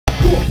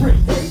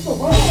Corporate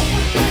Takeover.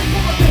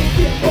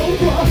 Take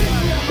over.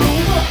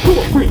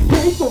 Corporate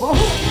Takeover.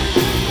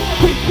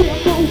 Take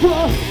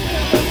over.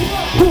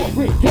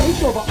 Corporate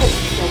Takeover.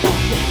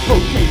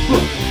 Rotate,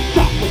 look.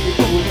 Stop what you're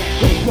doing and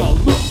take a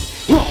look.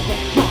 Roll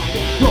that rock,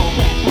 roll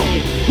that play.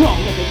 Roll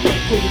like a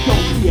neck so you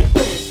don't see a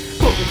thing.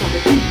 Focus on the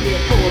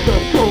detail for the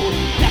soul.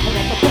 Snapping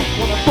at the back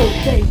on a full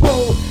day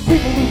roll.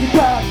 People losing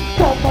time,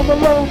 fall on the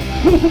road.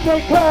 Losing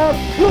their cars,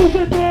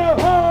 losing their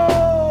home.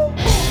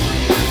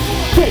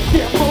 Take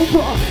them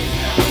over.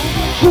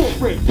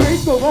 Corporate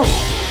Takeover.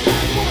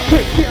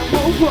 Take them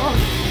over.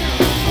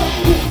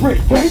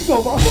 Corporate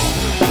Takeover.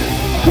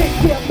 Take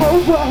them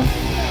over.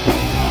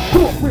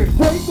 Corporate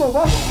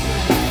Takeover.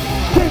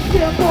 Take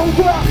them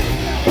over.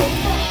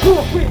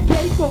 Corporate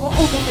Takeover.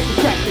 Oh, don't make me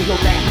practice your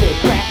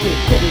practice.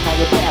 Sitting on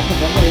the path of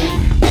the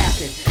lane.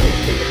 Passing.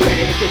 Take the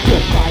credit if it's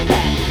just like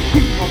that.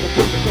 Keep on the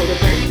paper so the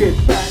bank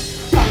gets back.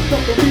 Got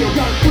something real,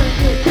 gotta bring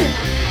it down.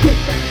 Get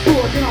back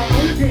stores in our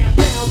own damn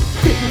town.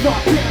 This is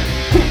our town.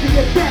 Taking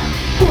it back.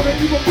 For the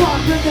evil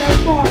boss in that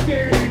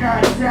marketing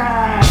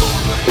attack.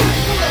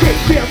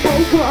 Take them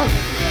over.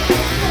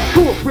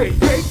 Corporate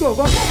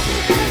Takeover.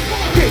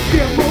 Take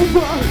them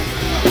over.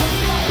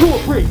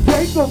 Corporate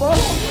Takeover.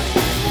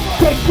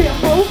 Take them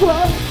over.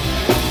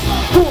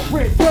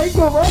 Corporate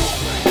Takeover.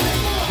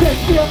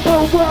 Take them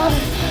over.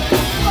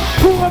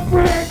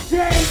 Corporate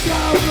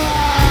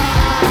Takeover.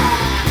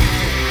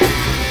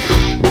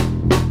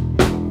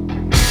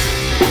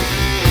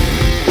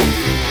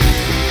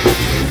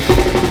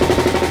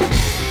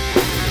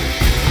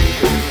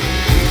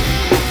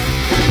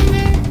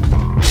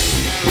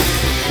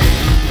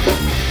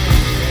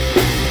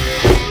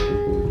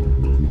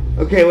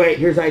 Okay, wait,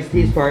 here's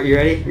Ice-T's part. You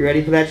ready? You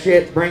ready for that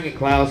shit? Bring it,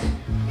 Klaus.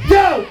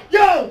 Yo,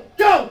 yo,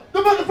 yo! The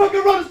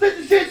motherfucking roller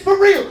station shit's for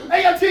real!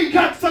 AMG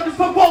cocksuckers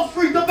from Wall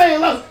Street, the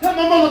bailouts, and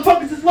my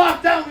motherfuckers is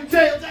locked down and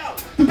jailed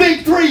out. The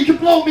big three can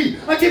blow me.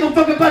 I give a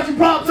fuck about your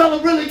problems. All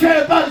I really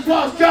care about is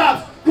lost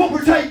jobs.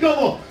 Corporate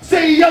takeover.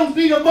 CEOs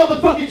need a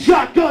motherfucking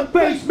shotgun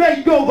face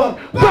makeover.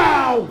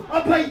 Bow!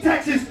 I pay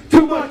taxes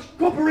too much.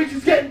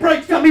 Corporations getting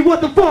breaks. Tell me what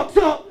the fuck's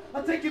up.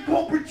 I'll take your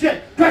corporate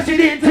jet, crash it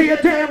into your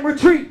damn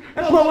retreat,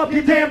 and blow up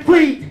your damn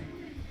fleet.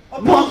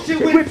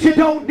 Bullshit which you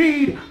don't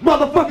need.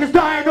 Motherfuckers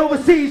dying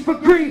overseas for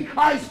greed.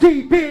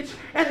 Ice-T, bitch,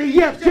 and the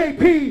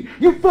FJP.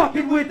 You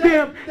fucking with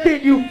them,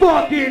 then you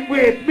fucking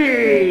with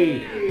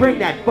me. Bring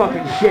that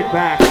fucking shit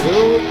back,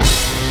 dude.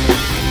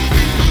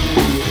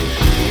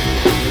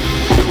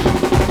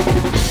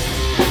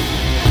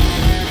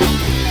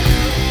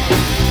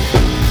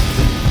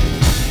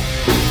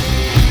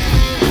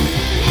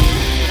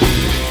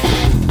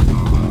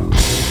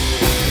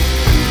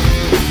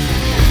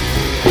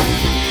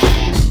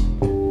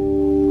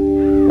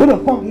 We're the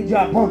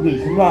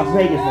FunkyJahPunkys from Las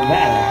Vegas,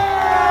 Nevada.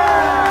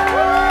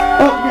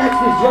 Up next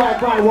is Drive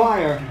by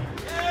Wire.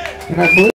 And I believe